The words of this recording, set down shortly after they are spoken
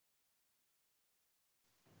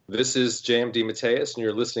This is JMD Mateus, and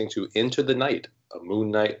you're listening to Into the Night, a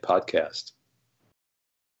Moon Knight podcast.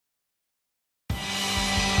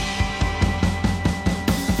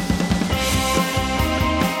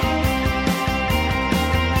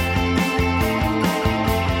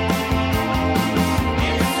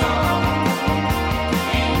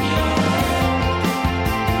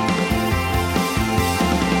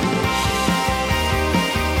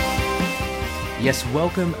 Yes,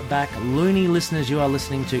 welcome back, loony listeners. You are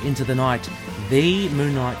listening to Into the Night, the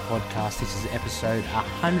Moon Knight podcast. This is episode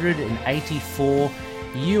 184.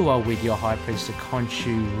 You are with your High Priest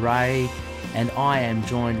Khonshu Ray, and I am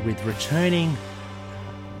joined with returning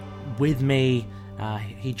with me.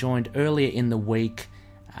 He joined earlier in the week,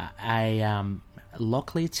 Locklear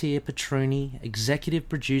Tier Petruni, executive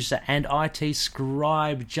producer and IT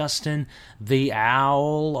scribe Justin the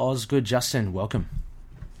Owl Osgood. Justin, welcome.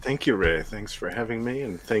 Thank you, Ray. Thanks for having me,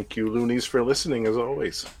 and thank you, loonies, for listening as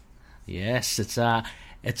always. Yes, it's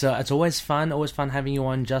always fun having you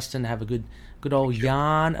on, Justin. Have a good old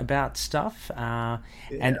yarn about stuff.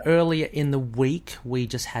 And earlier in the week, we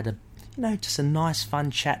just had a nice fun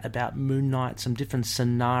chat about Moon Knight, some different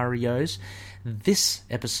scenarios. This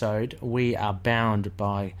episode, we are bound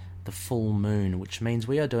by the full moon, which means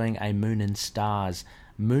we are doing a Moon and Stars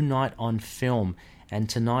Moon Knight on film. And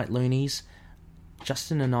tonight, loonies,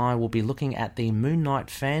 Justin and I will be looking at the Moon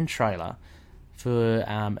Knight fan trailer for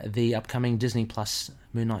the upcoming Disney Plus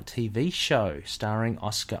Moon Knight TV show starring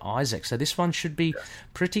Oscar Isaac. So this one should be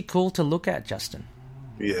pretty cool to look at, Justin.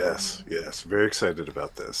 Yes, very excited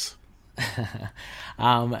about this.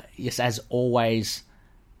 Yes, as always,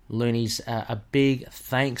 loonies, a big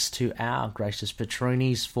thanks to our gracious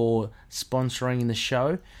patronies for sponsoring the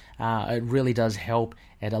show. It really does help.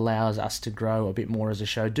 It allows us to grow a bit more as a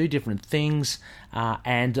show, do different things,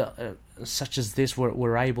 and such as this,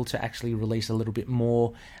 we're able to actually release a little bit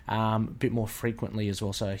more frequently as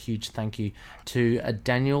well. So a huge thank you to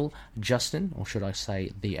Daniel, Justin, or should I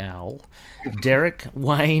say the Owl, Derek,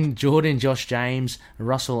 Wayne, Jordan, Josh, James,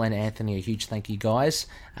 Russell, and Anthony. A huge thank you, guys.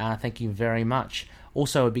 Thank you very much.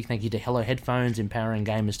 Also, a big thank you to Hello Headphones, empowering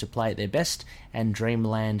gamers to play at their best, and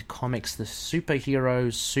Dreamland Comics, the superhero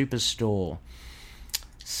superstore.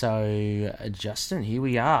 So, Justin, here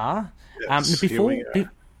we are. Yes,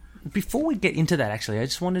 Before we get into that, actually, I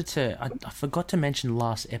just wanted to... I forgot to mention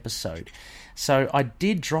last episode. So, I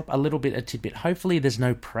did drop a little bit of tidbit. Hopefully, there's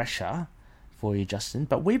no pressure for you, Justin.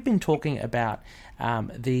 But we've been talking about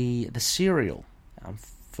the serial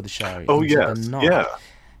for the show. Oh, yes. Yeah.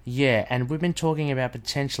 Yeah, and we've been talking about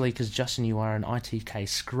potentially, because Justin, you are an ITK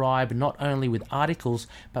scribe, not only with articles,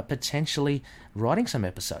 but potentially writing some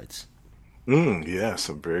episodes. Yes,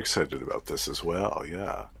 I'm very excited about this as well.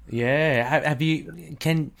 Yeah. Yeah. Have you?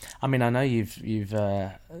 I know you've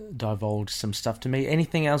divulged some stuff to me.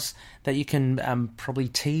 Anything else that you can probably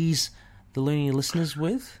tease the loony listeners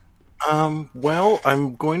with? Well,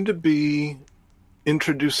 I'm going to be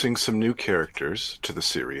introducing some new characters to the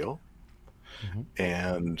serial. Mm-hmm.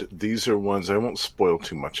 And these are ones, I won't spoil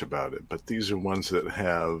too much about it, but these are ones that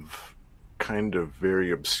have kind of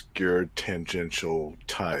very obscure tangential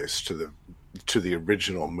ties to the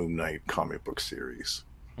original Moon Knight comic book series.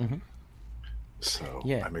 Mm-hmm. So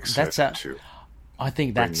yeah, I'm excited to. I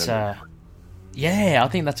think that's I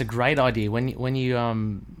think that's a great idea. When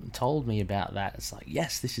you told me about that, it's like,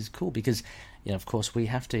 yes, this is cool, because of course we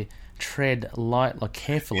have to tread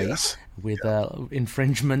carefully with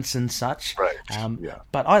infringements and such. Right.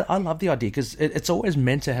 But I love the idea, because it's always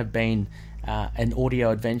meant to have been an audio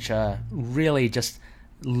adventure, really just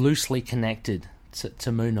loosely connected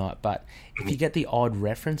to Moon Knight. But if you get the odd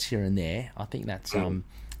reference here and there, I think that's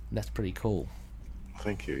pretty cool.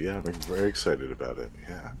 Thank you. Yeah, I'm very excited about it.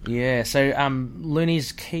 Yeah. Yeah. So,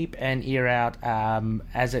 loonies, keep an ear out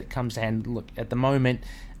as it comes to hand. Look, at the moment,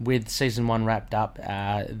 with season 1 wrapped up,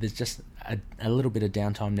 there's just a little bit of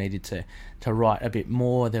downtime needed to write a bit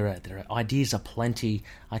more. There are ideas aplenty.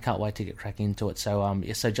 I can't wait to get cracking into it. So,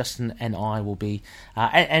 so Justin and I will be,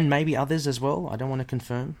 and maybe others as well. I don't want to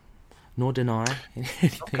confirm nor deny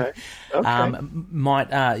anything. Okay. You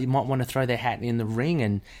might want to throw their hat in the ring,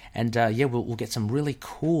 and we'll get some really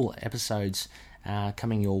cool episodes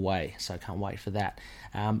coming your way. So I can't wait for that.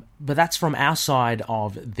 But that's from our side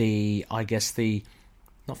of the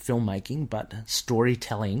not filmmaking but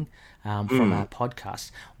storytelling from our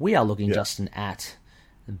podcast. We are looking, Justin, at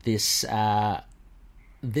this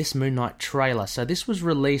Moon Knight trailer. So this was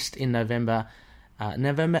released in November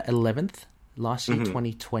 11th. Last year,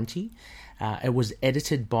 2020. It was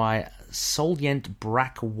edited by Solient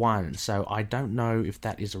Brack 1. So I don't know if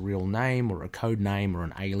that is a real name or a code name or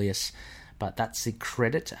an alias, but that's the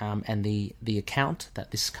credit and the account that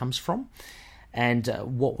this comes from. And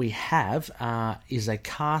what we have is a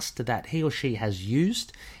cast that he or she has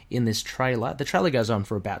used in this trailer. The trailer goes on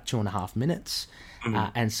for about 2.5 minutes.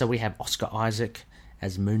 And so we have Oscar Isaac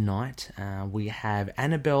as Moon Knight. We have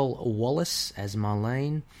Annabelle Wallace as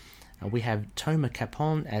Marlene. We have Toma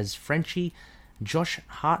Capon as Frenchie. Josh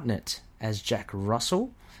Hartnett as Jack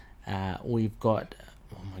Russell. We've got,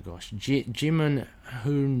 oh my gosh, Jimin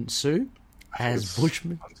Hoon-soo as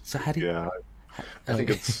Bushman. So how do you... Yeah, I think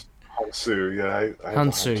it's Hansu. Yeah,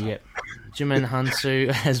 Hansu, yeah. Jimin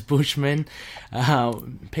Hansu as Bushman.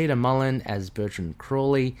 Peter Mullen as Bertrand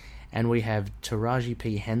Crawley. And we have Taraji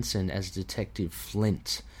P. Henson as Detective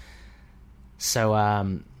Flint.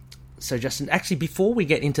 So Justin, actually, before we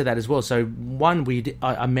get into that as well, so one,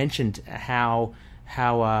 I mentioned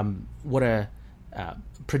what a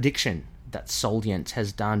prediction that Solient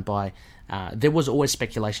has done by. There was always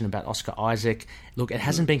speculation about Oscar Isaac. Look, it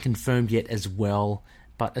hasn't been confirmed yet as well,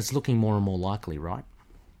 but it's looking more and more likely, right?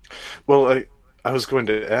 Well, I was going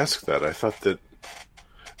to ask that. I thought that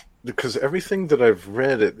because everything that I've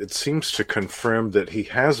read, it seems to confirm that he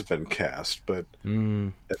has been cast, but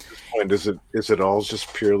at this point, is it all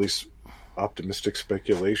just purely optimistic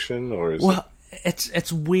speculation, or is it...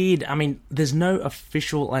 It's weird. I mean, there's no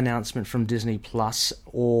official announcement from Disney Plus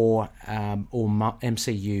or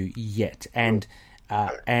MCU yet, and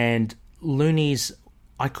Looney's.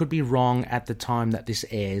 I could be wrong at the time that this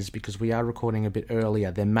airs because we are recording a bit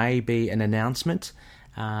earlier. There may be an announcement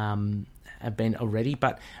been already,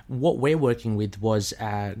 but what we're working with was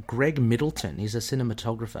Greg Middleton. He's a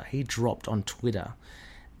cinematographer. He dropped on Twitter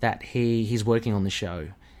that he's working on the show,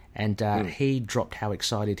 and he dropped how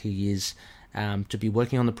excited he is to be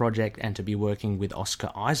working on the project and to be working with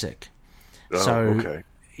Oscar Isaac. Okay.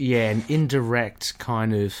 Yeah, an indirect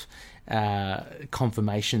kind of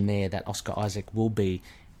confirmation there that Oscar Isaac will be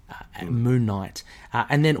Moon Knight.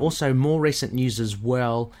 And then also more recent news as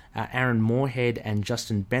well, Aaron Moorhead and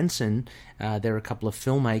Justin Benson, they're a couple of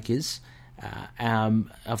filmmakers.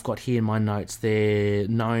 I've got here in my notes, they're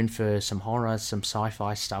known for some horror, some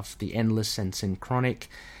sci-fi stuff, The Endless and Synchronic.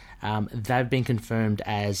 They've been confirmed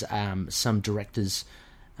as some directors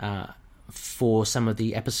for some of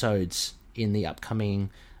the episodes in the upcoming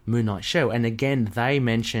Moon Knight show. And again, they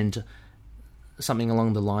mentioned something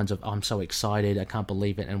along the lines of, I'm so excited, I can't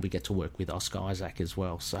believe it, and we get to work with Oscar Isaac as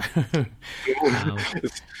well. So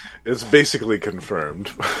it's basically confirmed.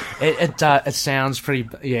 It sounds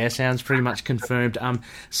pretty much confirmed.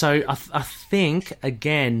 So I think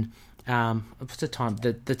again, what's the time?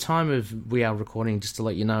 The time of we are recording, just to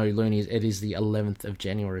let you know, Looney, it is the 11th of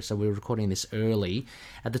January, so we're recording this early.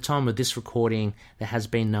 At the time of this recording, there has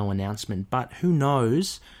been no announcement, but who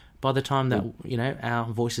knows? By the time that our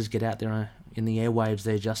voices get out there in the airwaves,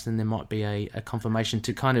 there, Justin, there might be a confirmation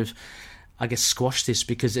to kind of, I guess, squash this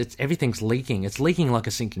because everything's leaking. It's leaking like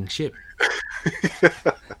a sinking ship.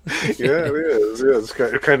 Yeah, it is. Yeah, it's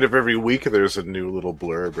kind of every week there's a new little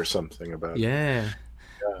blurb or something about it.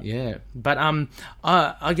 Yeah. But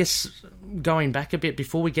I guess going back a bit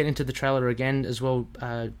before we get into the trailer again as well,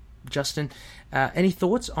 Justin, any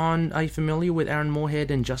thoughts on? Are you familiar with Aaron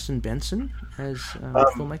Moorhead and Justin Benson as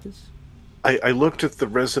filmmakers? I looked at the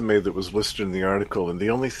resume that was listed in the article, and the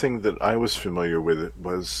only thing that I was familiar with it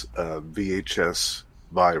was VHS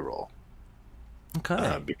Viral.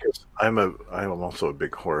 Okay. Because I'm also a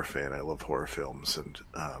big horror fan. I love horror films, and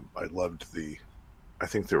I loved I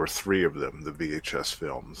think there were 3 of them, the VHS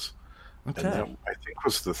films. Okay. And that, I think,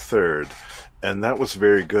 was the 3rd, and that was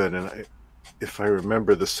very good. And if I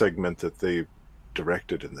remember the segment that they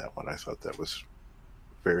directed in that one, I thought that was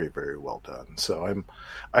very, very well done. So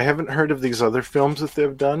I haven't heard of these other films that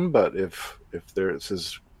they've done, but if it's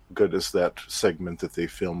as good as that segment that they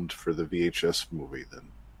filmed for the VHS movie, then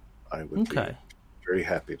I would be very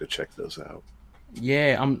happy to check those out.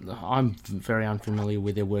 Yeah, I'm very unfamiliar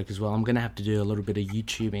with their work as well. I'm going to have to do a little bit of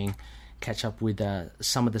YouTubing, catch up with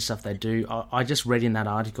some of the stuff they do. I just read in that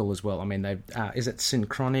article as well. I mean, is it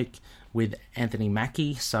Synchronic with Anthony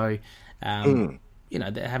Mackie? So, they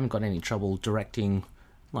haven't got any trouble directing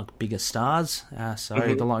like bigger stars. So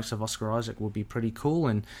the likes of Oscar Isaac will be pretty cool.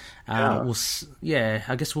 And I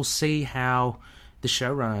guess we'll see how the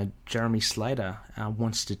showrunner Jeremy Slater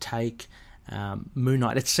wants to take Moon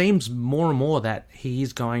Knight. It seems more and more that he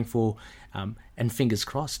is going for, and fingers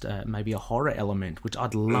crossed, maybe a horror element, which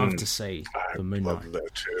I'd love to see for Moon Knight. I love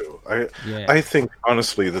that too. I think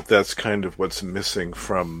honestly that's kind of what's missing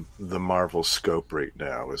from the Marvel scope right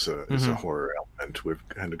now is a horror element. We've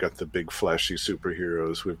kind of got the big flashy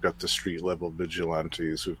superheroes, we've got the street level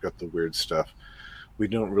vigilantes, we've got the weird stuff. We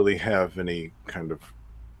don't really have any kind of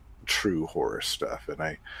true horror stuff. And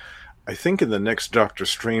I think in the next Doctor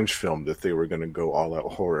Strange film that they were going to go all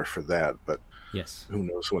out horror for that, but Yes. who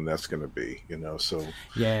knows when that's going to be, So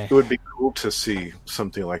Yeah. it would be cool to see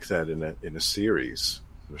something like that in a series,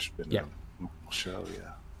 in Yeah. a show.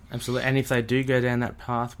 Yeah. Absolutely. And if they do go down that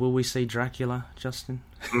path, will we see Dracula, Justin?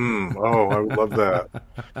 Oh, I would love that.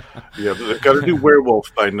 Yeah, but they've got to do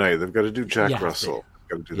Werewolf by Night. They've got to do Jack Russell.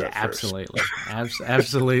 Got to do that first. Absolutely.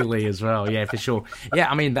 Absolutely as well. Yeah, for sure.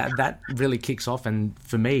 Yeah, I mean, that really kicks off. And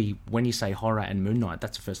for me, when you say horror and Moon Knight,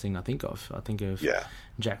 that's the first thing I think of. I think of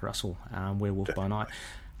Jack Russell, Werewolf by Night.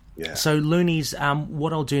 Yeah. So, Loonies,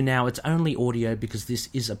 what I'll do now, it's only audio because this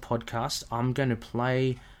is a podcast. I'm going to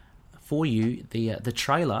play for you the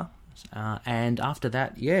trailer. And after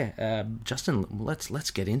that, Justin,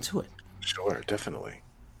 let's get into it. Sure, definitely.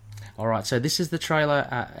 All right, so this is the trailer,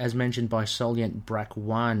 as mentioned by Solient Brack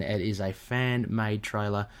 1. It is a fan-made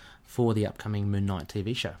trailer for the upcoming Moon Knight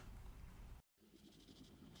TV show.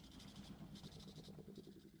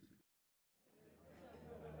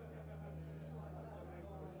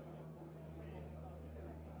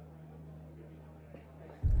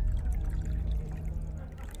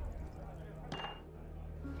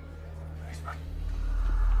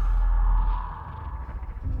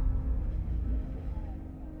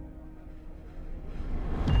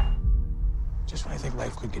 Just when I think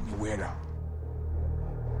life could get any weirder.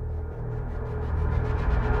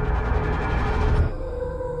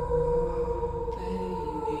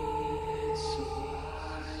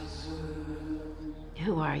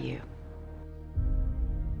 Who are you?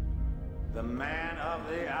 The man of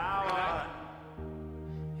the hour.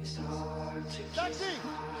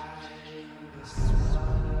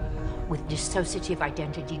 With dissociative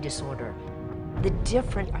identity disorder, the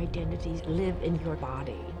different identities live in your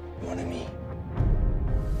body. One of me.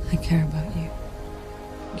 I care about you.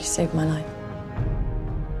 You saved my life.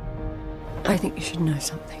 I think you should know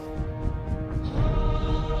something.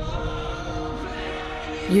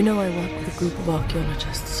 You know I work with a group of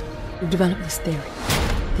archaeologists who developed this theory.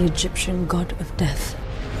 The Egyptian god of death.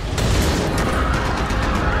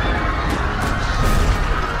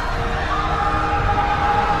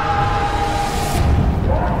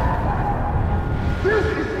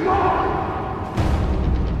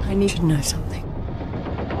 I need you to know something.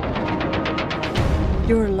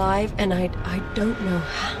 You're alive, and I don't know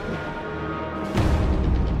how.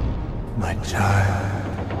 My child.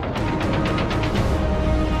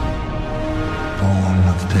 Born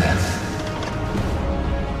of death.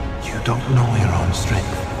 You don't know your own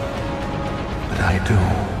strength. But I do.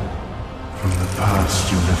 From the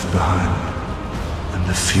past you left behind. And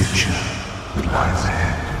the future that lies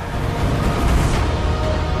ahead.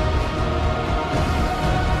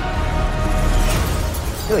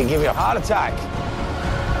 He'll give you a heart attack.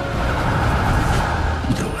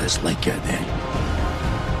 It's like you're dead.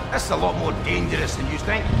 That's a lot more dangerous than you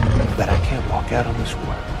think. But I can't walk out on this world.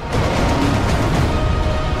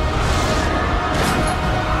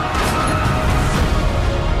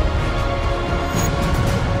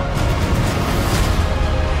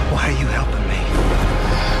 Why are you helping me?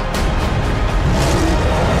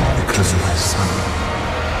 Because of my son.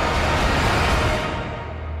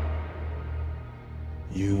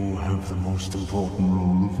 You have the most important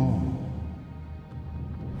role of all.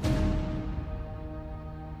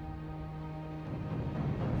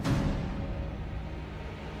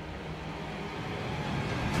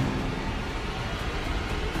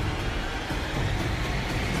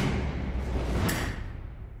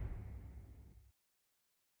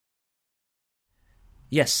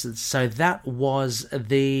 Yes, so that was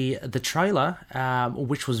the trailer,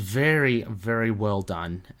 which was very, very well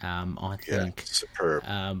done, I think. Yeah, superb.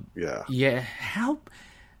 Yeah. Yeah,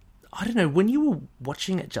 I don't know, when you were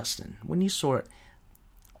watching it, Justin, when you saw it,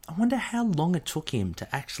 I wonder how long it took him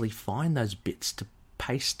to actually find those bits to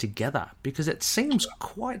paste together, because it seems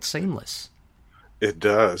quite seamless. It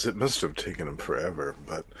does. It must have taken him forever,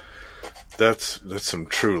 but that's some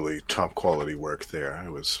truly top quality work there. I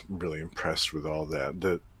was really impressed with all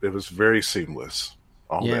that. It was very seamless,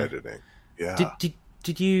 all the editing. Yeah.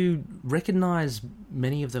 Did you recognize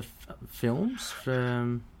many of the films?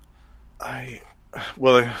 I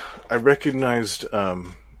recognized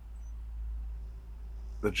the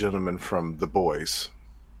gentleman from The Boys.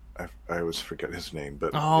 I always forget his name,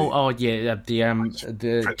 but the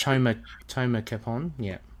Toma Capon,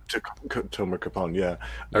 yeah. Toma Capon, yeah. Yep.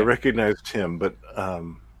 I recognized him, but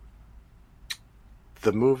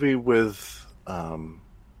the movie with Djimon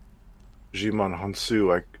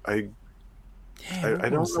Hounsou, I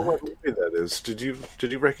don't know what movie that is. Did you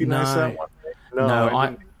recognize that one?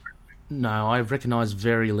 No, No, I recognise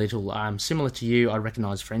very little. Similar to you, I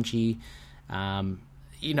recognise Frenchie.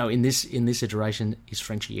 In this iteration, is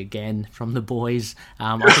Frenchie again from The Boys.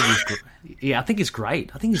 I think he's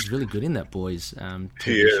great. I think he's really good in that Boys TV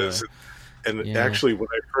he is. show. And actually, when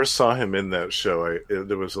I first saw him in that show,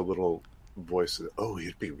 there was a little voice that,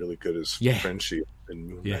 he'd be really good as Frenchie in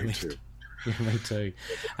Moon Knight too. Yeah, me too.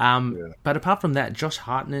 But apart from that, Josh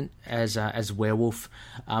Hartnett as Werewolf,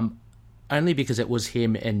 only because it was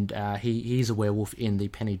him, and he's a werewolf in the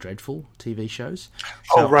Penny Dreadful TV shows.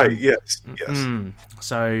 So, yes.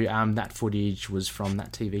 So that footage was from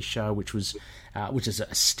that TV show, which is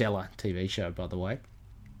a stellar TV show, by the way.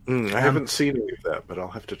 I haven't seen any of that, but I'll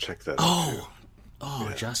have to check that out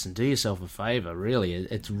too. Justin, do yourself a favor. Really,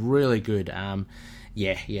 it's really good.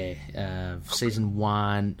 Season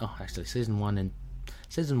 1. Oh, actually, season 1 and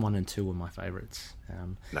 2 were my favorites.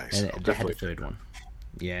 Nice. And they had a third one.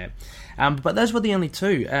 Yeah, but those were the only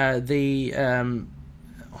two. The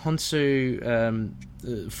Honshu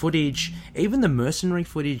footage, even the mercenary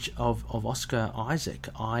footage of Oscar Isaac.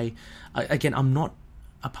 I'm not,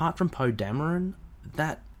 apart from Poe Dameron,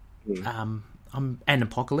 and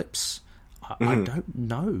Apocalypse. I don't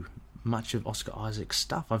know much of Oscar Isaac's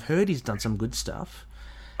stuff. I've heard he's done some good stuff.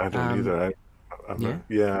 I don't either.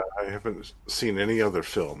 I haven't seen any other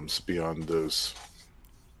films beyond those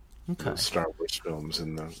Star Wars films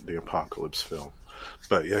and the Apocalypse film.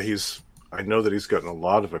 But I know that he's gotten a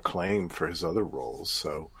lot of acclaim for his other roles,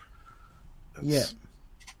 so that's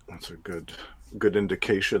a good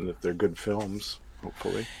indication that they're good films,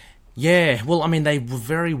 hopefully. Yeah, well, I mean, they were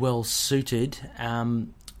very well suited.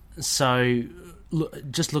 So,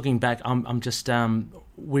 just looking back,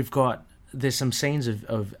 there's some scenes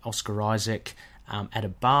of Oscar Isaac at a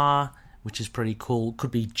bar, which is pretty cool.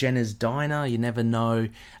 Could be Jenna's Diner, you never know.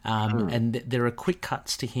 And there are quick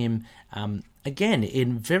cuts to him, again,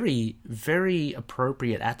 in very, very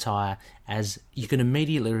appropriate attire, as you can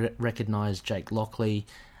immediately recognise Jake Lockley.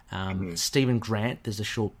 Stephen Grant, there's a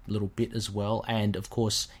short little bit as well, and of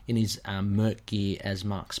course in his Merc gear as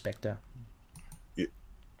Mark Spector.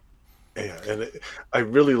 Yeah, and I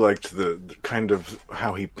really liked the kind of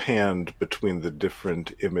how he panned between the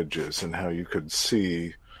different images and how you could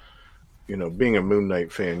see, being a Moon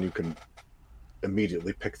Knight fan, you can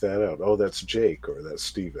immediately pick that out. Oh, that's Jake, or that's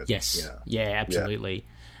Stephen. Yes, absolutely.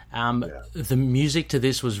 The music to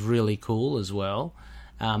this was really cool as well.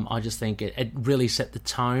 I just think it really set the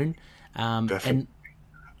tone. And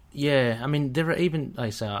I mean, there are even.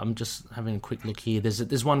 I'm just having a quick look here.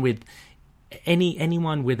 There's one with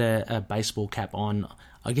anyone with a baseball cap on.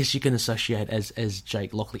 I guess you can associate as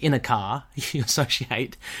Jake Lockley in a car. You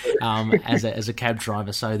associate as a cab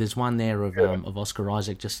driver. So there's one there of Oscar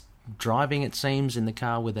Isaac just driving, it seems, in the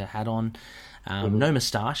car with a hat on. No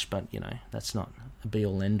moustache, but that's not a be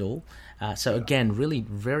all end all. So again, really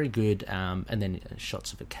very good. And then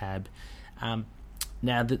shots of a cab.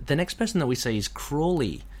 Now the next person that we see is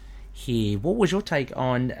Crawley here. What was your take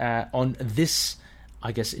on this?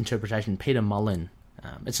 I guess interpretation, Peter Mullen.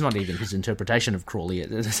 It's not even his interpretation of Crawley. I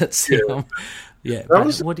wasn't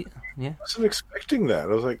expecting that. I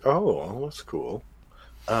was like, oh, that's cool.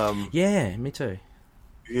 Yeah, me too.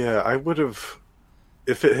 Yeah, I would have.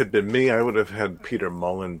 If it had been me, I would have had Peter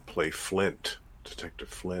Mullen play Flint, Detective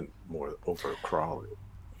Flint, more over Crawley.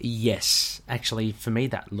 Yes, actually, for me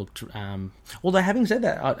that looked. Although having said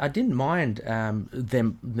that, I didn't mind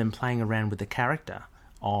them playing around with the character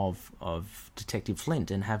of Detective Flint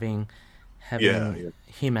and having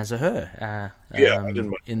him as a her. I didn't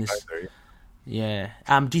mind in this. Either. Yeah.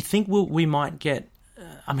 Do you think we might get?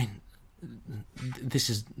 I mean, this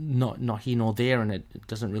is not here nor there, and it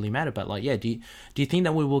doesn't really matter. But do you think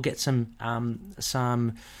that we will get some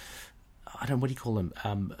I don't know, what do you call them?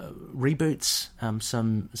 Reboots,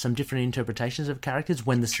 some different interpretations of characters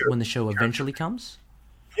when the show eventually comes?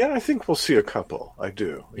 Yeah, I think we'll see a couple. I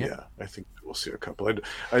do. Yeah, I think we'll see a couple.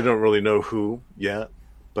 I don't really know who yet,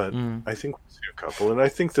 but I think we'll see a couple, and I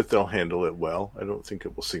think that they'll handle it well. I don't think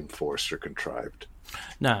it will seem forced or contrived.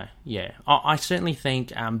 No, yeah. I certainly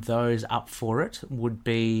think those up for it would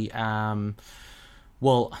be,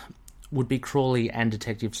 would be Crawley and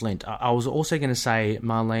Detective Flint. I was also going to say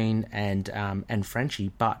Marlene and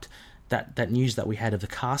Frenchie, but that news that we had of the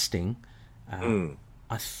casting,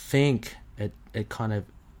 I think it kind of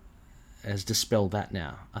has dispelled that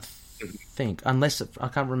now. I think, unless I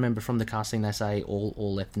can't remember from the casting, they say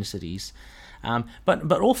all ethnicities,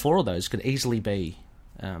 but all four of those could easily be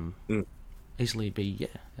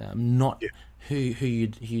not who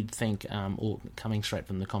you'd think, or coming straight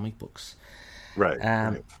from the comic books,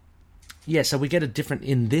 right. Yeah, so we get a different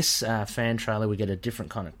in this fan trailer. We get a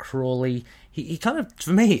different kind of Crawley. He kind of,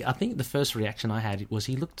 for me, I think the first reaction I had was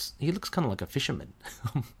he looks kind of like a fisherman.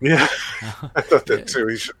 Yeah, I thought that too.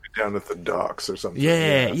 He should be down at the docks or something.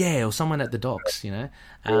 Yeah, or someone at the docks. You know,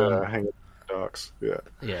 hanging at the docks.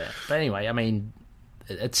 Yeah, but anyway, I mean,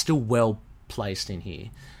 it's still well placed in here.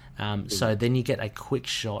 So then you get a quick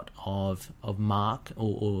shot of Mark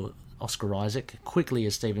or Oscar Isaac quickly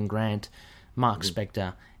as Stephen Grant, Mark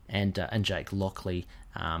Spector, and Jake Lockley,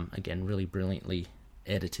 again, really brilliantly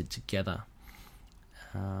edited together.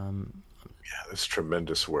 That's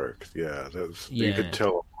tremendous work. Yeah, you could tell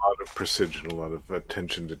a lot of precision, a lot of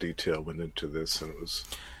attention to detail went into this, and it was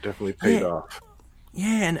definitely paid off.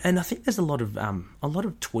 Yeah, and I think there's a lot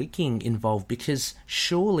of tweaking involved, because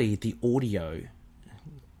surely the audio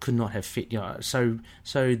could not have fit. So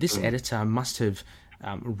this editor must have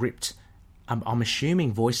ripped. I'm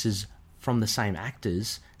assuming voices from the same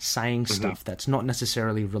actors saying stuff that's not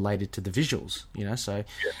necessarily related to the visuals. So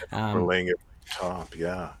relaying it top.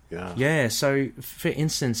 Yeah. So for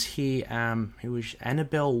instance, here, who was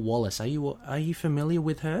Annabelle Wallis? Are you familiar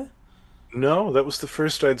with her? No, that was the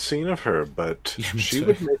first I'd seen of her, but she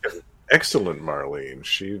would make an excellent Marlene.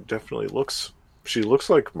 She definitely looks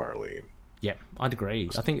like Marlene. Yeah, I'd agree.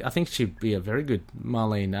 I think she'd be a very good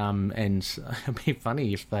Marlene. And it'd be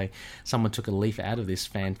funny if someone took a leaf out of this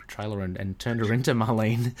fan trailer and turned her into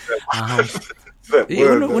Marlene.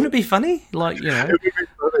 Wouldn't it be funny? It would be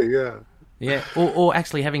funny, yeah. Yeah, or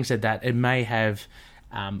actually, having said that, it may have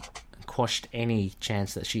quashed any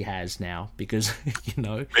chance that she has now, because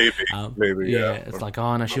maybe it's like,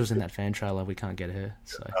 oh no, she was in that fan trailer, we can't get her.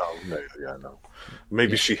 So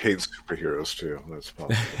maybe she hates superheroes too. That's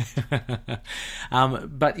possible.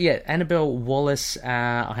 But yeah, Annabelle Wallis,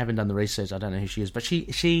 I haven't done the research, I don't know who she is, but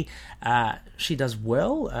she does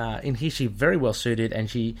well in here. She's very well suited, and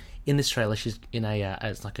she, in this trailer, she's in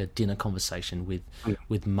it's like a dinner conversation with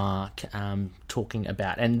Mark, talking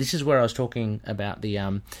about, and this is where I was talking about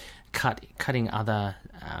the cutting other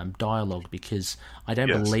dialogue, because I don't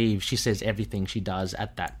believe she says everything she does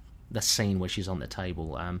at the scene where she's on the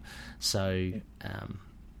table.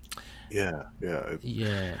 They're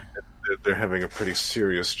having a pretty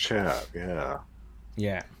serious chat.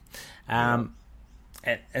 Yeah. And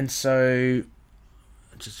so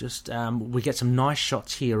just we get some nice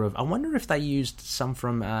shots here of. I wonder if they used some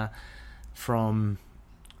from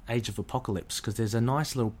Age of Apocalypse, because there's a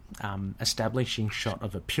nice little establishing shot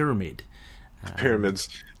of a pyramid. Pyramids,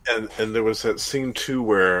 and there was that scene too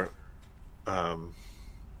where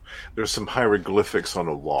there's some hieroglyphics on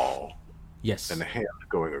a wall. Yes. And a hand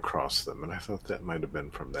going across them, and I thought that might have been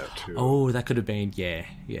from that too. Oh, that could have been, yeah,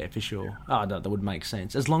 for sure. Oh, no, that would make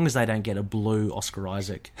sense. As long as they don't get a blue Oscar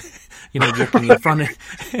Isaac, walking in front of,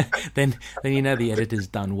 then the editor's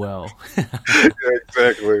done well.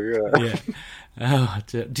 Exactly. Yeah. Oh,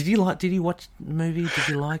 did you watch the movie? Did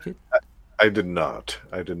you like it? I did not.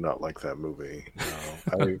 I did not like that movie. No.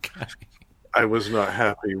 Okay. I was not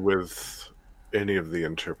happy with any of the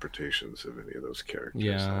interpretations of any of those characters.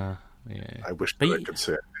 Yeah. I wish I could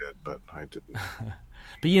say I did, but I didn't.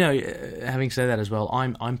 But having said that as well,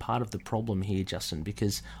 I'm part of the problem here, Justin,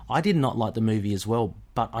 because I did not like the movie as well,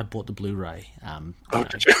 but I bought the Blu-ray.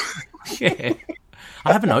 Did you? Yeah,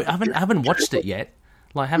 I haven't watched it yet.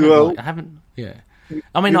 I haven't. Yeah,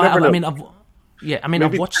 I've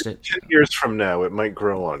watched it. 10 years from now, it might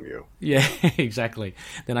grow on you. Yeah, exactly.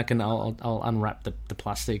 Then I'll unwrap the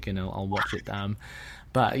plastic and I'll watch it.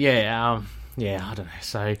 But yeah. Yeah, I don't know.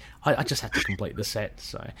 So I just had to complete the set.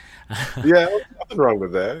 So nothing wrong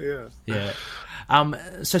with that. Yeah.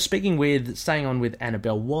 So staying on with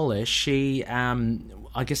Annabelle Wallis, she,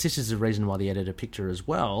 I guess this is the reason why the editor picked her as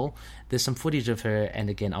well. There's some footage of her, and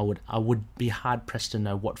again, I would be hard pressed to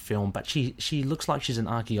know what film, but she looks like she's an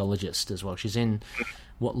archaeologist as well. She's in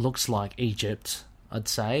what looks like Egypt, I'd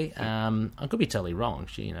say. I could be totally wrong,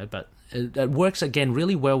 but it works again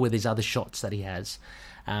really well with his other shots that he has.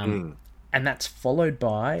 And that's followed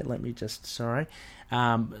by,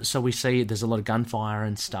 so we see there's a lot of gunfire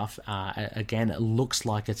and stuff. Again, it looks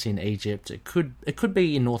like it's in Egypt. It could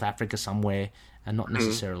be in North Africa somewhere, and not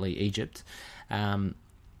necessarily Egypt. And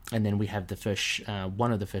then we have the first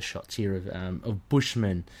one of the first shots here of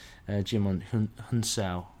Bushman, Jimon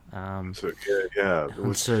Hounsou.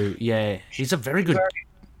 He's a very good.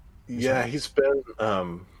 Yeah, he's been.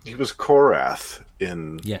 He was Korath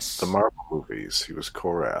in the Marvel movies. He was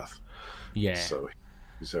Korath. Yeah. So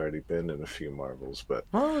he's already been in a few Marvels, but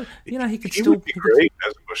he could still be great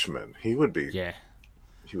as Bushman. He would be. Yeah.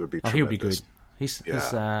 He would be. He would be good. He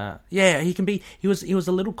can be. He was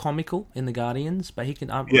a little comical in the Guardians, but he can.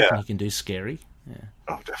 I reckon he can do scary. Yeah.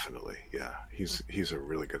 Oh, definitely. Yeah, he's a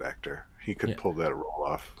really good actor. He could pull that role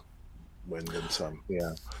off. When then some.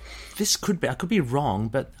 Yeah. This could be. I could be wrong,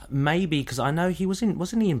 but maybe because I know he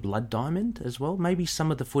wasn't he in Blood Diamond as well? Maybe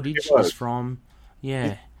some of the footage is from.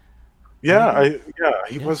 Yeah. Yeah,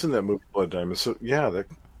 he was in that movie Blood Diamond. So yeah, that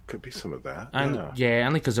could be some of that. And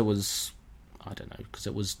only because it was, I don't know, because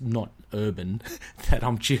it was not urban that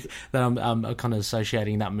I'm kind of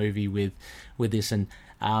associating that movie with this, and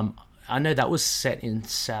I know that was set in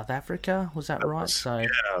South Africa. Was that right?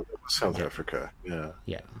 That was South Africa. Yeah.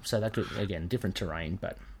 Yeah. So that could, again, different terrain,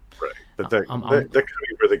 but right. But that could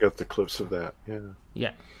be where they got the clips of that.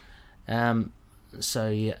 Yeah. Yeah.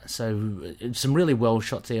 So some really well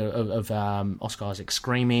shots there of Oscar Isaac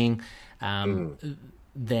screaming.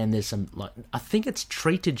 Then there's some, like, I think it's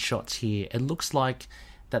treated shots here. It looks like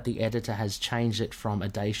that the editor has changed it from a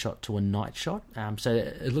day shot to a night shot. So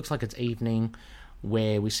it looks like it's evening,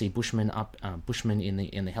 where we see Bushman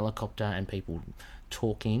in the helicopter and people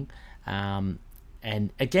talking. And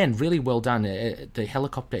again, really well done. The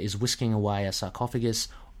helicopter is whisking away a sarcophagus,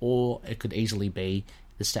 or it could easily be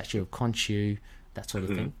the statue of Khonshu, that sort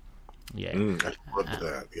of thing. Yeah, I love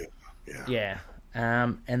that. Yeah.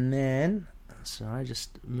 And then, sorry,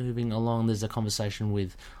 just moving along. There's a conversation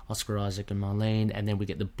with Oscar Isaac and Marlene, and then we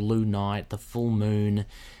get the blue night, the full moon.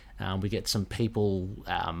 We get some people,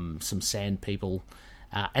 some sand people.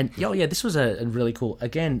 And this was a really cool.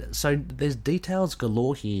 Again, so there's details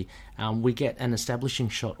galore here. We get an establishing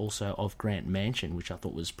shot also of Grant Mansion, which I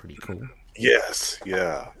thought was pretty cool. Yes,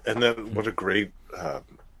 yeah. And then what a great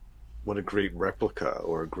replica,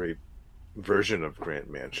 or a great version of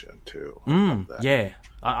Grant Mansion too. Yeah,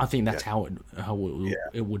 I think that's how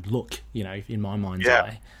it would look, in my mind's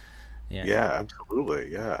eye. Yeah,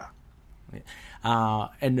 absolutely. Yeah.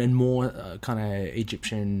 And more kind of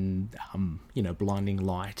Egyptian, blinding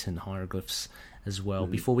light and hieroglyphs as well.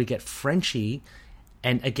 Before we get Frenchie,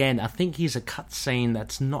 and again, I think here's a cut scene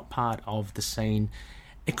that's not part of the scene.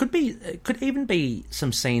 It could even be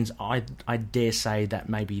some scenes I dare say that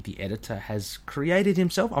maybe the editor has created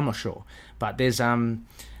himself. I'm not sure, but there's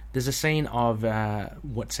a scene of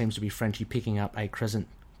what seems to be Frenchie picking up a crescent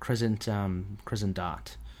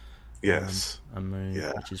dart. Yes, a moon,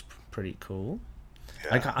 which is pretty cool.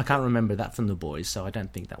 Yeah. I can't remember that from The Boys, so I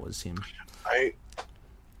don't think that was him.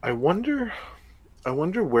 I wonder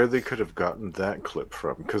where they could have gotten that clip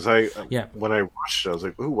from, because when I watched it, I was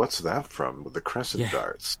like, "Ooh, what's that from?" With the crescent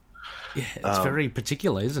darts. Yeah, it's very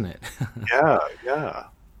particular, isn't it? Yeah.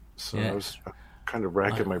 So I was kind of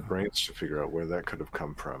racking my brains to figure out where that could have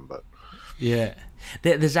come from, but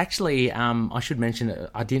there's actually I should mention,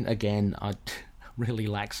 I really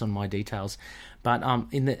lax on my details, but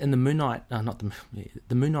in the Moon Knight,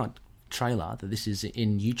 the Moon Knight trailer that this is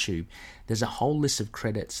in YouTube, there's a whole list of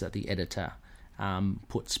credits that the editor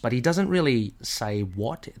puts, but he doesn't really say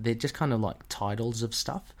what. They're just kind of like titles of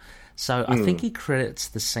stuff. So I think he credits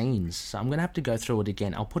the scenes. So I'm going to have to go through it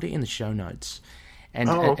again. I'll put it in the show notes, and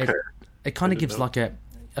it kind of gives like a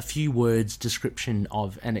few words description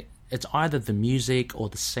of, and it's either the music or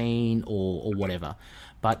the scene or whatever.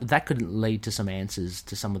 But that could lead to some answers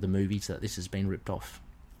to some of the movies that this has been ripped off.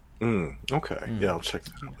 Okay. Yeah, I'll check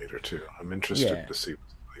that out later too. I'm interested to see what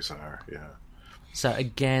these are. Yeah. So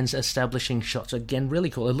again, establishing shots. Again,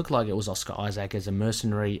 really cool. It looked like it was Oscar Isaac as a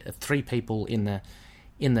mercenary. 3 people in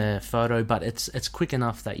the photo, but it's quick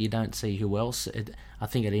enough that you don't see who else. I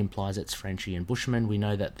think it implies it's Frenchie and Bushman. We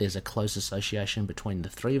know that there's a close association between the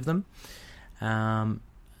 3 of them.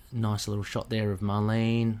 Nice little shot there of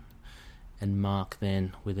Marlene and Mark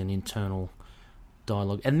then with an internal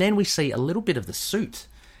dialogue. And then we see a little bit of the suit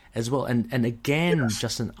as well. And again,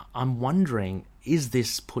 Justin, I'm wondering, is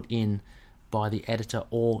this put in by the editor,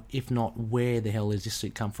 or if not, where the hell is this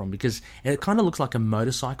suit come from? Because it kind of looks like a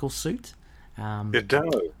motorcycle suit. It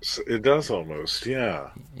does almost, yeah.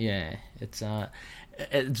 Yeah, it's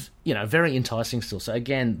very enticing still. So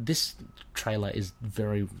again, this trailer is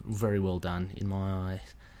very, very well done in my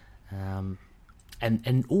eyes.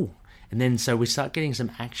 And then so we start getting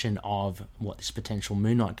some action of what this potential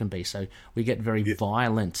Moon Knight can be. So we get very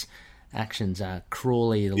violent actions.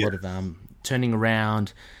 Crawley, a lot of turning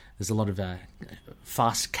around. There's a lot of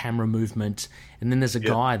fast camera movement. And then there's a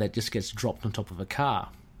guy that just gets dropped on top of a car.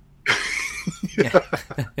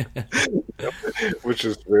 Which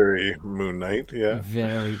is very Moon Knight,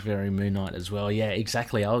 very, very Moon Knight as well. Yeah,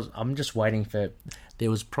 exactly. I'm just waiting for. There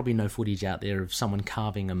was probably no footage out there of someone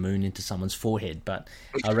carving a moon into someone's forehead, but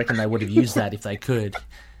I reckon they would have used that if they could.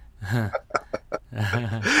 Well,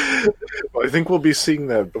 I think we'll be seeing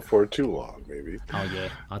that before too long, maybe. Oh yeah,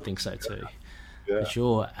 I think so too. for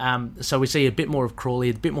sure. So we see a bit more of Crawley,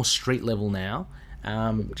 a bit more street level now,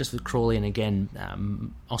 just with Crawley, and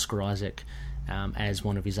again, Oscar Isaac as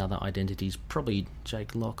one of his other identities, probably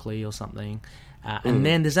Jake Lockley or something. And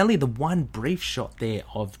then there's only the one brief shot there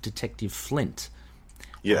of Detective Flint.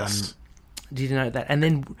 Yes. Did you know that? And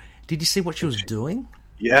then, did you see what she was doing?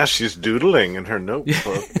 Yeah, she's doodling in her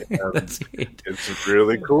notebook. That's it. It's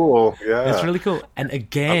really cool. Yeah, it's really cool. And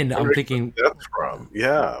again, I'm thinking, where that's from.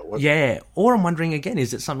 Yeah, or I'm wondering again,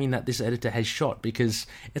 is it something that this editor has shot? Because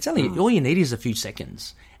it's only all you need is a few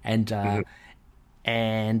seconds, and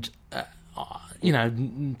you know,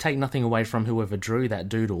 take nothing away from whoever drew that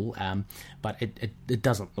doodle, but it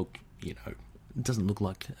doesn't look, you know, it doesn't look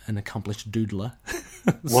like an accomplished doodler.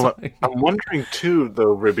 Well, I'm wondering too,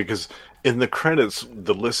 though, Ray, because in the credits,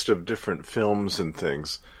 the list of different films and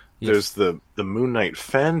things, there's the Moon Knight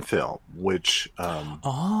fan film, which Kate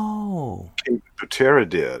Butera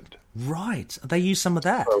did. Right, they used some of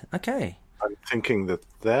that. Okay. I'm thinking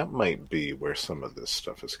that might be where some of this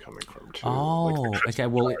stuff is coming from too. Oh, okay.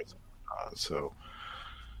 Well,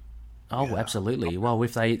 absolutely. Well,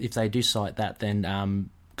 if they do cite that, then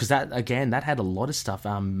because that had a lot of stuff.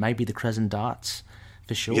 Maybe the Crescent Darts,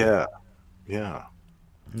 for sure.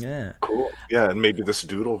 Yeah. Cool. Yeah, and maybe this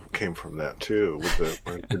doodle came from that too, with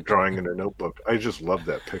the drawing in her notebook. I just love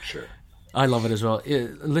that picture. I love it as well.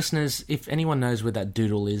 Listeners, if anyone knows where that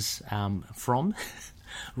doodle is from,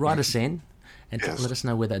 write us in and let us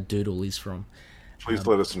know where that doodle is from. Please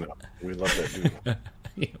let us know. We love that doodle.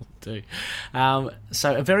 Yeah, we do.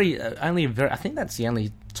 So I think that's the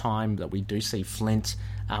only time that we do see Flint.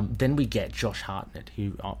 Then we get Josh Hartnett,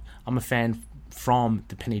 who I'm a fan from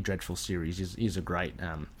the Penny Dreadful series. He's a great.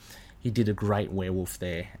 He did a great werewolf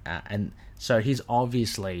there, and so he's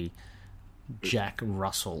obviously Jack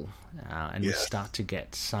Russell, and we start to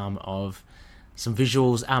get some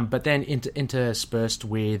visuals, but then interspersed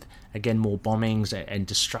with again more bombings and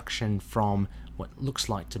destruction from what looks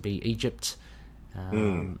like to be Egypt.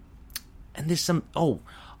 And there's some.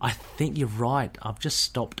 I think you're right. I've just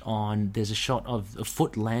stopped on. There's a shot of a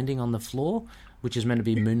foot landing on the floor, which is meant to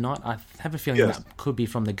be Moon Knight. I have a feeling that could be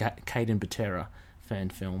from the Kate Butera fan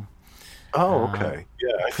film. Oh, okay.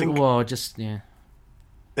 Yeah, I think. Well, just yeah.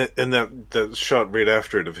 And that shot right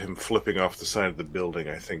after it of him flipping off the side of the building,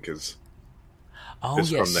 I think is from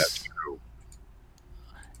that too.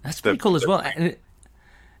 That's pretty cool as well. And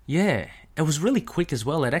it was really quick as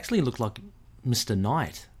well. It actually looked like Mr.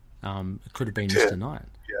 Knight. It could have been Mr. Knight.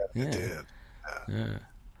 Yeah, it did. Yeah.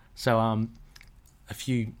 So, a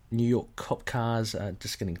few New York cop cars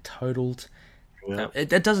just getting totaled. Yeah.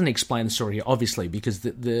 It doesn't explain the story here, obviously, because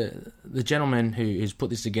the gentleman who's put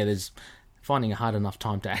this together is finding a hard enough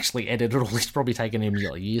time to actually edit it all. It's probably taken him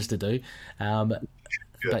years to do. But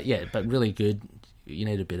really good. You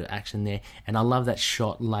need a bit of action there. And I love that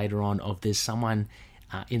shot later on of there's someone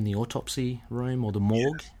in the autopsy room or the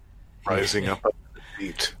morgue. Rising up the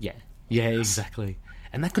feet. Yeah, exactly.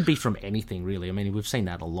 And that could be from anything, really. I mean, we've seen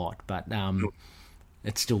that a lot, but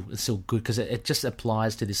it's still good because it just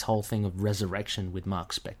applies to this whole thing of resurrection with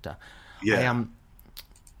Mark Spector. Yeah.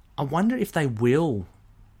 I wonder if they will,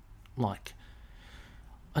 not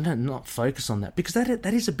focus on that, because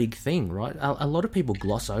that is a big thing, right? A lot of people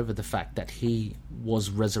gloss over the fact that he was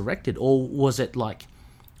resurrected, or was it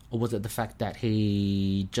the fact that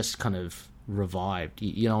he just kind of revived?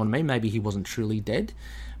 You know what I mean? Maybe he wasn't truly dead,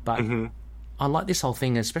 but I like this whole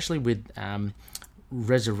thing, especially with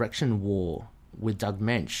Resurrection War with Doug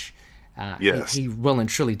Mensch. He well and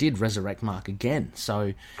truly did resurrect Mark again.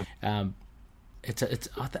 So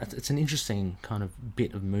it's an interesting kind of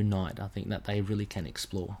bit of Moon Knight, I think, that they really can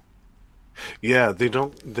explore. Yeah, they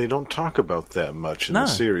don't talk about that much in the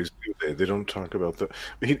series, do they? They don't talk about that.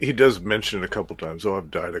 He does mention it a couple times. Oh,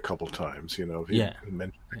 I've died a couple times. You know, he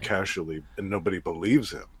mentioned it casually, and nobody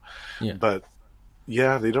believes him. Yeah. But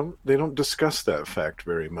they don't discuss that fact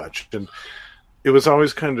very much, and it was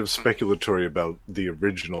always kind of speculatory about the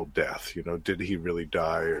original death. You know, did he really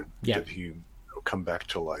die, or did he come back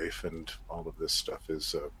to life? And all of this stuff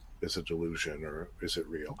is a delusion, or is it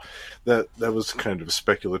real? That was kind of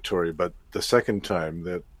speculatory. But the second time,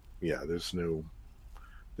 there's no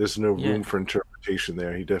room for interpretation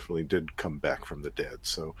there. He definitely did come back from the dead.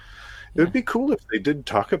 So it would be cool if they did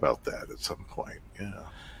talk about that at some point.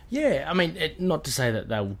 Yeah, I mean, not to say that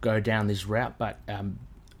they'll go down this route, but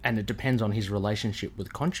and it depends on his relationship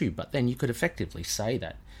with Khonshu. But then you could effectively say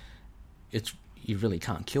that you really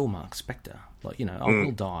can't kill Mark Spector. Like, you know, I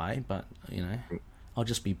will die, but you know, I'll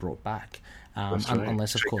just be brought back,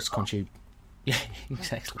 unless of course Khonshu. Yeah,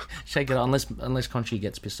 exactly. Shake it off, unless Khonshu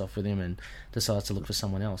gets pissed off with him and decides to look for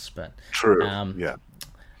someone else. But true.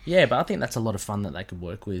 Yeah, but I think that's a lot of fun that they could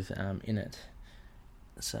work with in it.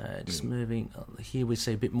 So just moving here, we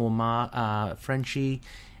see a bit more Frenchie,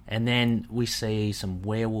 and then we see some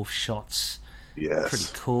werewolf shots. Yes. Pretty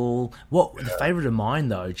cool. The favourite of mine,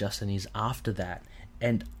 though, Justin, is after that,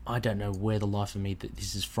 and I don't know where the life of me that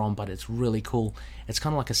this is from, but it's really cool. It's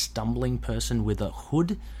kind of like a stumbling person with a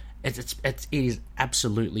hood. It is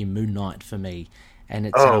absolutely Moon Knight for me, and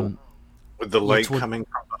it's with the light coming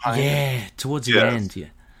from behind. Yeah, towards the end.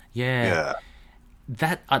 Yeah.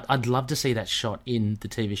 That I'd love to see that shot in the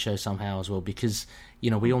TV show somehow as well, because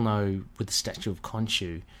we all know with the statue of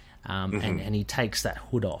Khonshu, and he takes that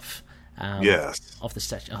hood off. Off the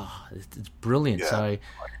statue. Oh, it's brilliant. So,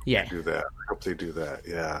 yeah. Do that. I hope they do that.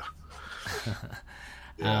 Yeah.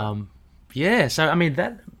 So I mean,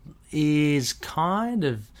 that is kind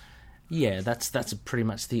of that's pretty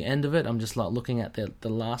much the end of it. I'm just like looking at the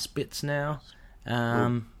last bits now.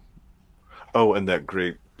 And that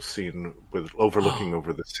great scene with overlooking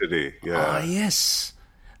over the city. Yeah. Oh yes,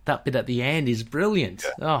 that bit at the end is brilliant.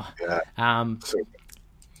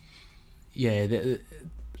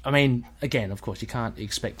 I mean, again, of course, you can't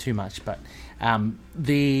expect too much, but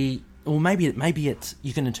maybe it's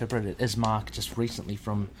you can interpret it as Mark just recently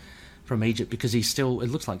from Egypt, because it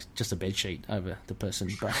looks like just a bedsheet over the person,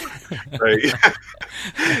 but right.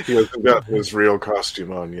 He hasn't got his real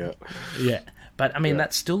costume on yet. Yeah, but I mean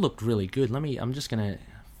that still looked really good. I'm just gonna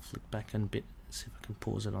flick back a bit, see if I can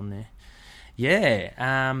pause it on there.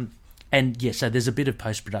 So there's a bit of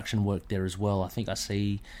post-production work there as well. I think I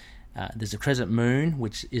see. There's a crescent moon,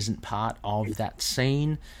 which isn't part of that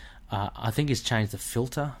scene. I think it's changed the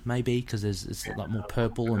filter, maybe, because it's like more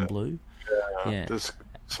purple and blue. Yeah. There's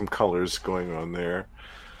some colors going on there.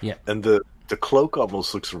 Yeah. And the cloak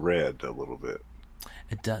almost looks red a little bit.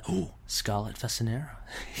 It does. Oh, Scarlet Facinera.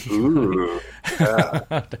 Ooh.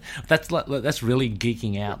 Yeah. That's really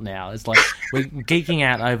geeking out now. It's like we're geeking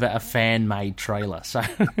out over a fan-made trailer. So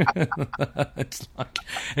it's like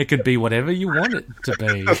it could be whatever you want it to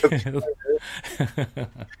be.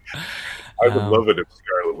 I would love it if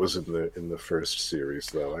Scarlet was in the first series,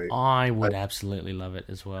 though. I would absolutely love it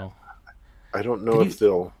as well. I don't know if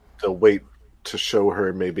they'll wait to show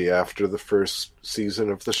her maybe after the first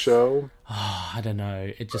season of the show. Oh, I don't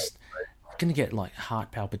know. It's going to get like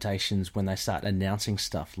heart palpitations when they start announcing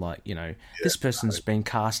stuff like, this person's been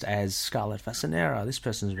cast as Scarlet Facinera, this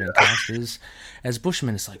person's been cast as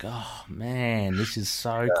Bushman. It's like, oh man, this is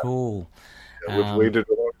so cool. Yeah, we've waited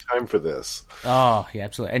a long time for this. Oh yeah,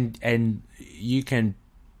 absolutely. And you can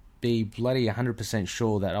be bloody 100%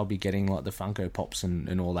 sure that I'll be getting like the Funko Pops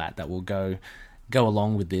and all that will go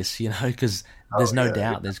along with this, because there's no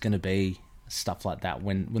doubt there's going to be stuff like that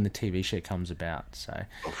when the TV show comes about. So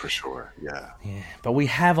for sure, yeah. But we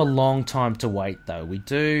have a long time to wait, though. We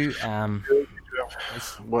do.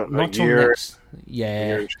 What, not a year? Next,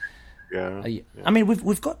 yeah. I mean,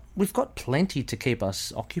 we've got plenty to keep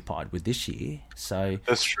us occupied with this year. So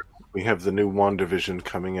that's true. We have the new WandaVision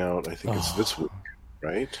coming out. I think it's this week.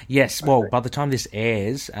 Right? Yes. Well, by the time this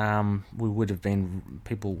airs, we would have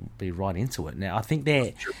people be right into it. Now, I think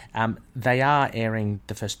they are airing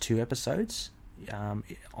the first 2 episodes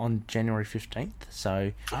on January 15th.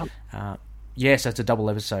 So, so it's a double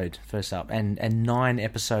episode first up, and 9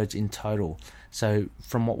 episodes in total. So,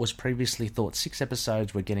 from what was previously thought 6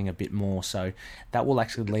 episodes, we're getting a bit more. So, that will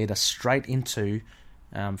actually lead us straight into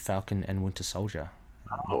Falcon and Winter Soldier.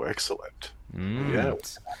 Oh, excellent! Yeah,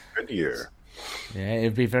 good year. Yeah,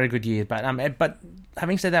 it'd be a very good year. But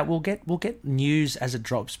having said that, we'll get news as it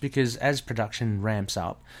drops, because as production ramps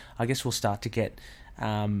up, I guess we'll start to get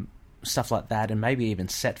stuff like that, and maybe even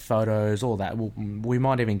set photos, all that. We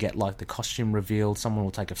might even get like the costume revealed. Someone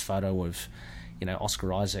will take a photo of,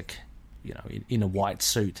 Oscar Isaac, in a white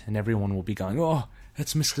suit, and everyone will be going, "Oh,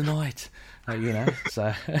 it's Mr. Knight,"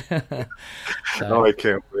 So, no, I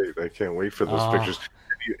can't wait. I can't wait for those pictures.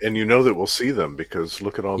 And that we'll see them, because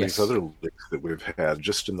look at all these other leaks that we've had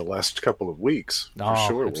just in the last couple of weeks. For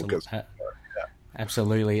sure, absolutely.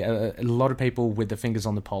 Absolutely. A lot of people with their fingers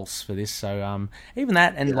on the pulse for this. So even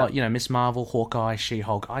that, and Miss Marvel, Hawkeye,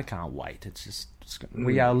 She-Hulk, I can't wait. It's just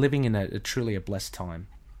we are living in a truly a blessed time.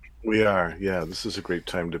 We are, yeah. This is a great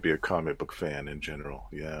time to be a comic book fan in general,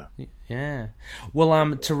 yeah. Yeah.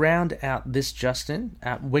 Well, to round out this, Justin,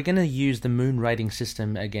 we're going to use the Moon rating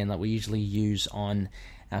system again that we usually use on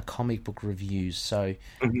our comic book reviews. So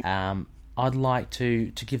I'd like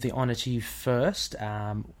to give the honour to you first.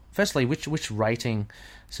 Firstly, which rating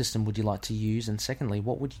system would you like to use? And secondly,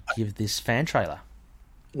 what would you give this fan trailer?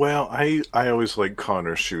 Well, I always like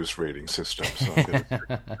Connor Shue's rating system, so I'm going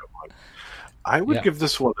to I would give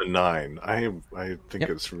this one a 9. I think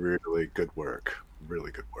it's really good work.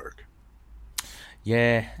 really good work.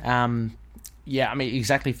 Yeah, yeah. I mean,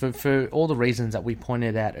 exactly for all the reasons that we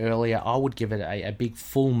pointed out earlier, I would give it a big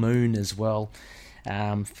full moon as well,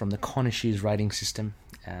 from the Connoisseurs rating system.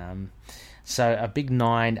 So a big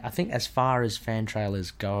 9. I think as far as fan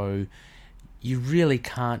trailers go, you really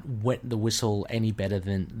can't wet the whistle any better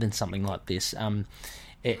than something like this.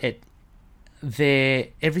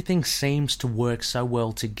 Everything seems to work so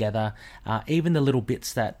well together. Even the little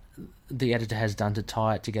bits that the editor has done to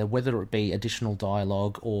tie it together, whether it be additional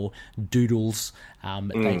dialogue or doodles,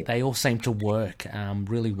 they all seem to work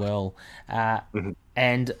really well.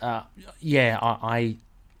 And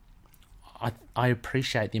I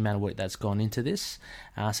appreciate the amount of work that's gone into this.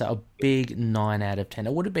 So a big 9 out of 10.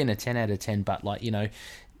 It would have been a 10 out of 10, but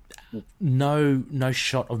no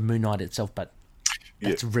shot of Moon Knight itself, but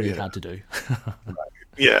that's really hard to do.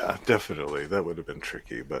 Yeah, definitely. That would have been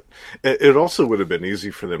tricky, but it also would have been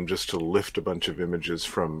easy for them just to lift a bunch of images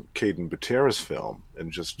from Caden Butera's film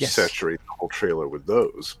and just saturate the whole trailer with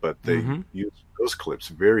those. But they used those clips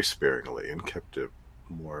very sparingly and kept it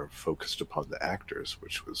more focused upon the actors,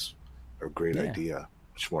 which was a great idea,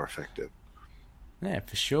 much more effective. Yeah,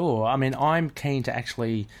 for sure. I mean, I'm keen to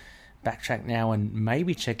actually backtrack now and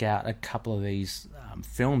maybe check out a couple of these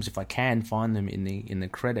films if I can find them in the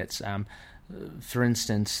credits. For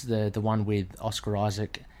instance, the one with Oscar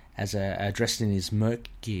Isaac as dressed in his Merc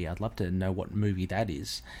gear. I'd love to know what movie that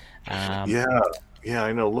is. Yeah,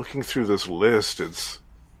 I know. Looking through this list, it's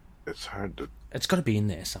hard to. It's got to be in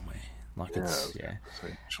there somewhere. Which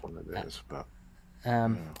one it is, but.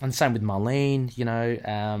 And same with Marlene.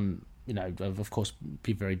 Of course,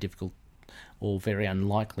 be very difficult or very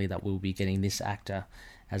unlikely that we'll be getting this actor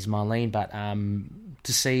as Marlene, but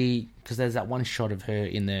to see, because there's that one shot of her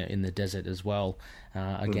in the desert as well.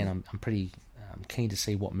 Again, I'm pretty keen to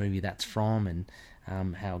see what movie that's from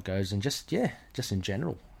and how it goes, and just in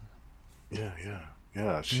general.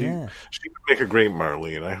 Yeah. She would make a great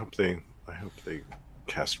Marlene. I hope they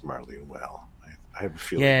cast Marlene well. I have a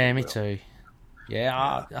feeling. Yeah, me too.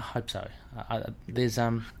 Yeah, I hope so. There's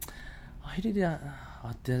who did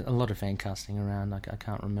there's a lot of fan casting around. I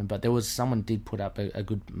can't remember. But there was someone did put up a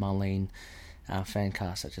good Marlene fan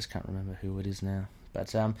cast. I just can't remember who it is now.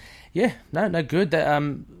 But no, good.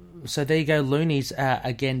 So there you go, Loonies.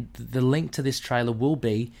 Again, the link to this trailer will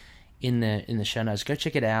be in the show notes. Go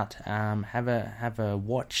check it out. Have a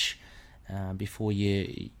watch before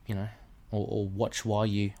you or watch while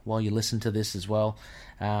you listen to this as well.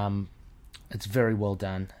 It's very well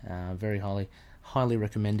done. Very highly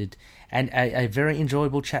recommended, and a very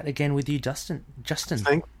enjoyable chat again with you, Justin.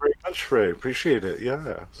 Thank you very much, Ray. Appreciate it. Yeah,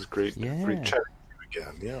 it was great. Yeah. Great chatting with you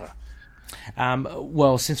again. Yeah.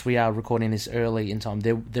 Well, since we are recording this early in time,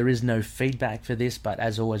 there is no feedback for this, but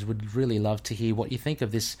as always, would really love to hear what you think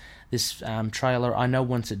of this trailer. I know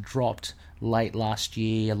once it dropped late last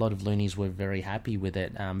year, a lot of loonies were very happy with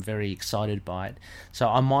it, very excited by it. So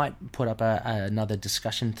I might put up another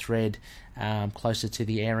discussion thread closer to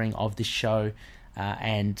the airing of this show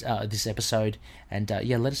and this episode, and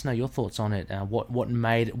let us know your thoughts on it. What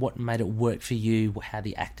made it work for you? How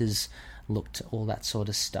the actors looked, all that sort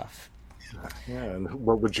of stuff. Yeah, and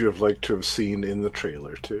what would you have liked to have seen in the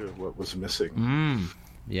trailer too? What was missing?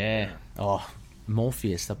 Yeah. Oh,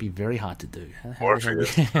 Morpheus. That'd be very hard to do.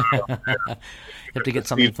 Morpheus. You have to get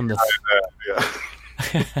something from the.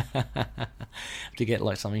 To get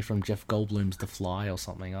like something from Jeff Goldblum's The Fly or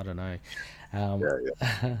something. I don't know.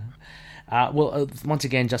 Well, once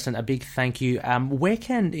again, Justin, a big thank you. Where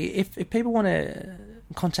can, if people want to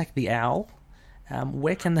contact the Owl,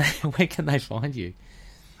 where can they find you?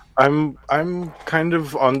 I'm kind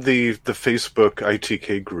of on the Facebook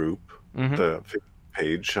ITK group, the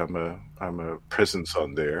page. I'm a presence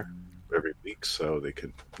on there every week, so they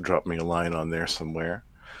can drop me a line on there somewhere.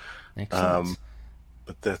 Excellent.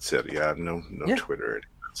 But that's it. Yeah, no Twitter or any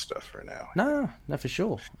of that stuff for now. No, for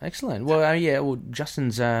sure. Excellent. Well,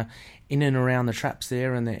 Justin's in and around the traps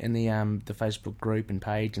there in the Facebook group and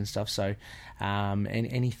page and stuff. So, and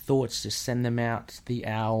any thoughts, just send them out the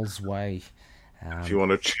Owl's way. If you want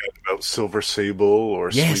to chat about Silver Sable or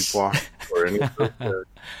Sleepwalk or anything,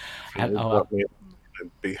 I'd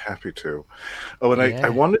be happy to. Oh, and I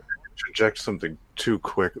wanted to interject something too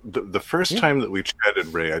quick. The first time that we chatted,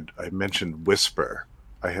 Ray, I mentioned Whisper.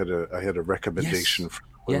 I had a recommendation from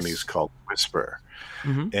the Loonies called Whisper,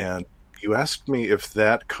 and you asked me if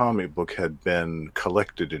that comic book had been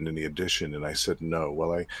collected in any edition, and I said no.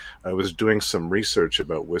 Well, I was doing some research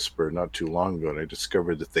about Whisper not too long ago, and I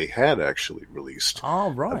discovered that they had actually released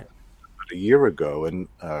about a year ago, and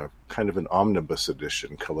kind of an omnibus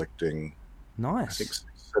edition collecting, nice, I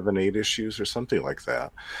think 7-8 issues or something like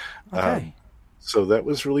that. Okay. So that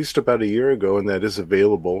was released about a year ago, and that is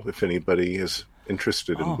available if anybody is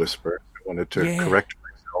interested in Whisper. I wanted to correct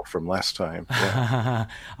myself from last time. Yeah.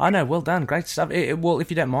 I know, well done, great stuff. Well, if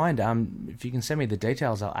you don't mind, if you can send me the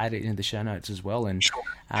details, I'll add it into the show notes as well. And Sure.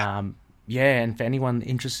 and for anyone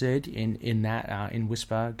interested in that, in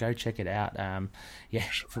Whisper, go check it out.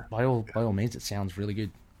 By all means, it sounds really good.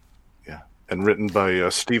 Yeah, and written by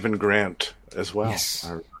Stephen Grant as well. Yes.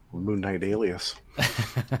 Our Moon Knight alias.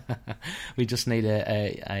 We just need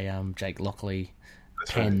a Jake Lockley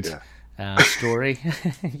That's penned right, story.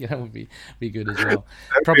 That would be good as well.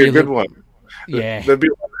 That'd Probably be a good one. Yeah, There'd be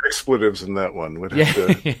a lot of expletives in that one. Would have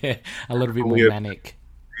to, a little bit more manic.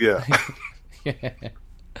 Yeah.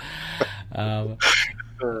 A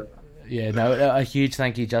huge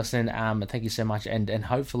thank you, Justin. Thank you so much, and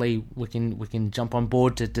hopefully we can jump on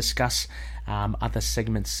board to discuss other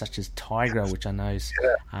segments such as Tigra, which I know is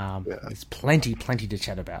there's plenty to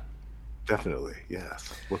chat about. Definitely,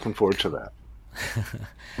 yes. Looking forward to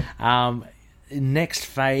that. Next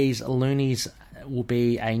phase, Loonies, will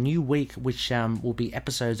be a new week, which will be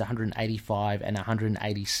episodes 185 and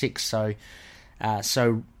 186. So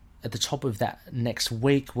at the top of that next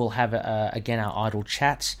week, we'll have again our idle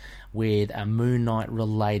chats with a Moon Knight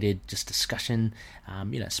related just discussion,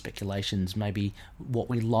 speculations, maybe what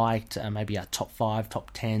we liked, maybe our top 5,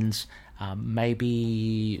 top 10s,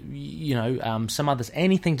 maybe some others,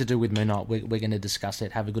 anything to do with Moon Knight. We're going to discuss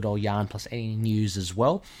it, have a good old yarn, plus any news as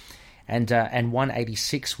well. And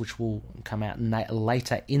 186, which will come out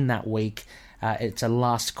later in that week. It's a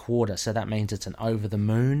last quarter, so that means it's an Over the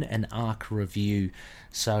Moon, an arc review.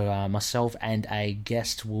 So myself and a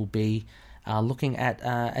guest will be looking at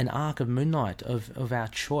an arc of Moon Knight of our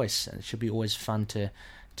choice, and it should be always fun to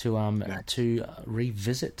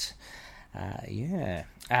revisit.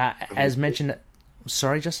 As mentioned,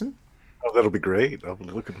 sorry, Justin. Oh, that'll be great. I'm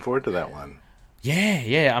looking forward to that one.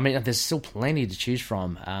 Yeah. I mean, there's still plenty to choose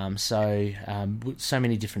from. So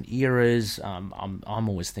many different eras. I'm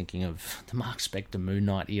always thinking of the Mark Spector Moon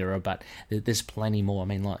Knight era, but there's plenty more. I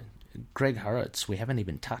mean, like Greg Hurwitz, we haven't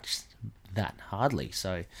even touched that hardly.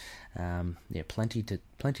 So, plenty to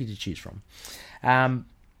choose from.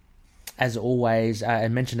 As always, I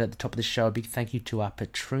mentioned at the top of the show, a big thank you to our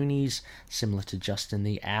patroonies, similar to Justin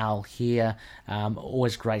the Owl here.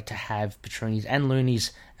 Always great to have patroonies and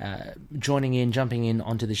loonies jumping in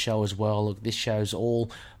onto the show as well. Look, this show's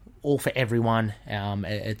all for everyone.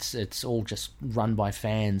 It's all just run by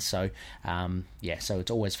fans, so so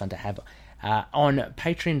it's always fun to have. On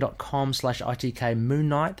patreon.com/ITK Moon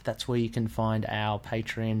Knight, that's where you can find our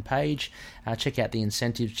Patreon page. Check out the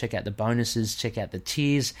incentives, check out the bonuses, check out the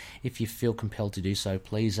tiers. If you feel compelled to do so,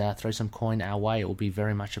 please throw some coin our way. It will be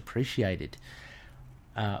very much appreciated.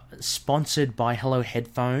 Sponsored by Hello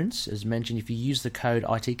Headphones. As mentioned, if you use the code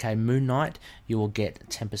ITK Moon Knight, you will get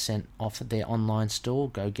 10% off their online store.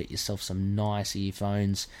 Go get yourself some nice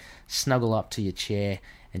earphones, snuggle up to your chair,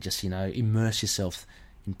 and just immerse yourself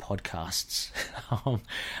in podcasts.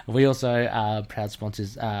 We also are proud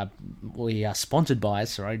sponsors. We are sponsored by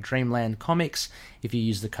Dreamland Comics. If you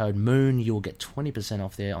use the code MOON, you will get 20%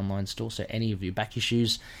 off their online store. So any of your back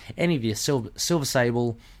issues, any of your Silver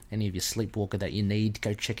Sable, any of your Sleepwalker that you need,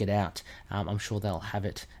 go check it out. I'm sure they'll have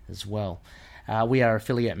it as well. We are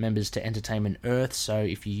affiliate members to Entertainment Earth, so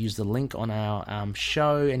if you use the link on our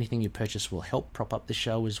show, anything you purchase will help prop up the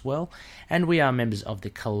show as well. And we are members of The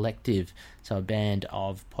Collective, so a band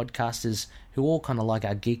of podcasters who all kind of like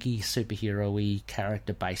our geeky, superhero-y,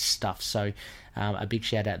 character-based stuff. So a big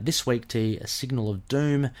shout-out this week to Signal of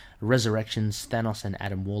Doom, Resurrections, Thanos and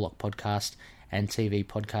Adam Warlock podcast, and TV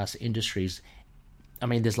Podcast Industries. I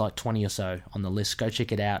mean, there's like 20 or so on the list. Go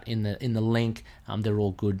check it out in the link. They're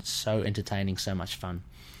all good, so entertaining, so much fun,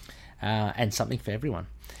 and something for everyone.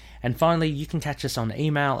 And finally, you can catch us on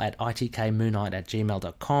email at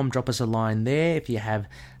itkmoonnight@gmail.com. Drop us a line there if you have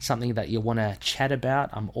something that you want to chat about.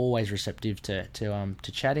 I'm always receptive to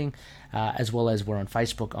chatting, as well as we're on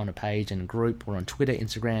Facebook on a page and a group. We're on Twitter,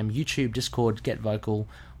 Instagram, YouTube, Discord, Get Vocal.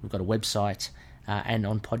 We've got a website. And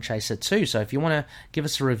on Podchaser too. So if you want to give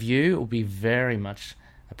us a review, it will be very much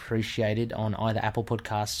appreciated on either Apple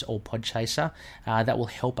Podcasts or Podchaser. That will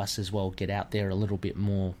help us as well get out there a little bit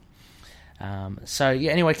more.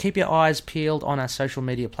 Anyway, keep your eyes peeled on our social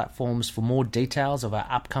media platforms for more details of our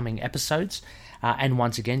upcoming episodes. And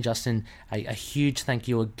once again, Justin, a huge thank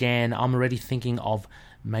you again. I'm already thinking of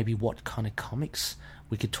maybe what kind of comics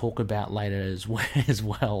we could talk about later as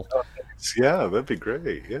well. Yeah, that'd be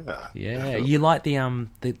great. Yeah. You like the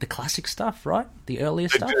classic stuff, right? The earlier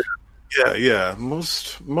stuff. Yeah.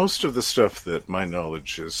 Most of the stuff that my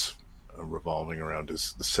knowledge is revolving around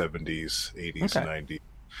is the 70s, 80s, 90s,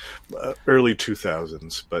 early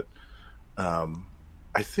 2000s, but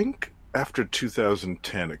I think after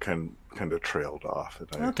 2010 it kind of trailed off.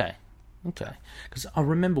 Okay. Because I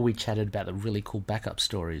remember we chatted about the really cool backup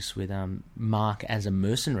stories with Mark as a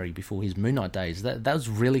mercenary before his Moon Knight days. That was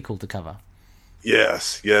really cool to cover.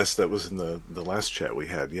 Yes, that was in the last chat we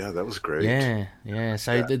had. Yeah, that was great. Yeah.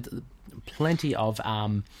 So plenty of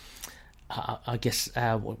I guess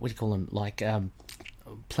what do you call them? Like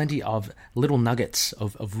plenty of little nuggets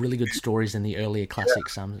of really good stories in the earlier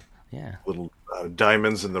classics. Little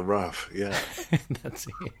diamonds in the rough. Yeah, that's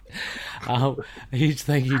it. A huge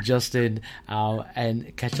thank you, Justin,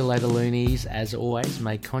 and catch you later, loonies. As always,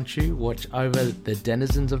 may Khonshu watch over the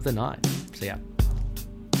denizens of the night. See ya.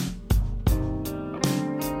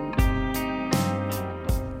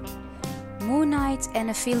 Moon Knight and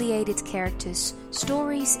affiliated characters,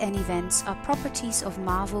 stories and events are properties of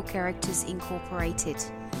Marvel Characters Incorporated.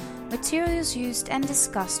 Materials used and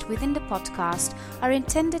discussed within the podcast are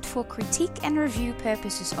intended for critique and review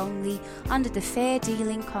purposes only under the fair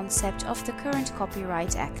dealing concept of the current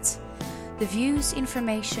Copyright Act. The views,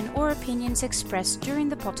 information, or opinions expressed during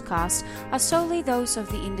the podcast are solely those of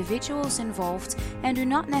the individuals involved and do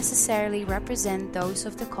not necessarily represent those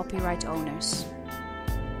of the copyright owners.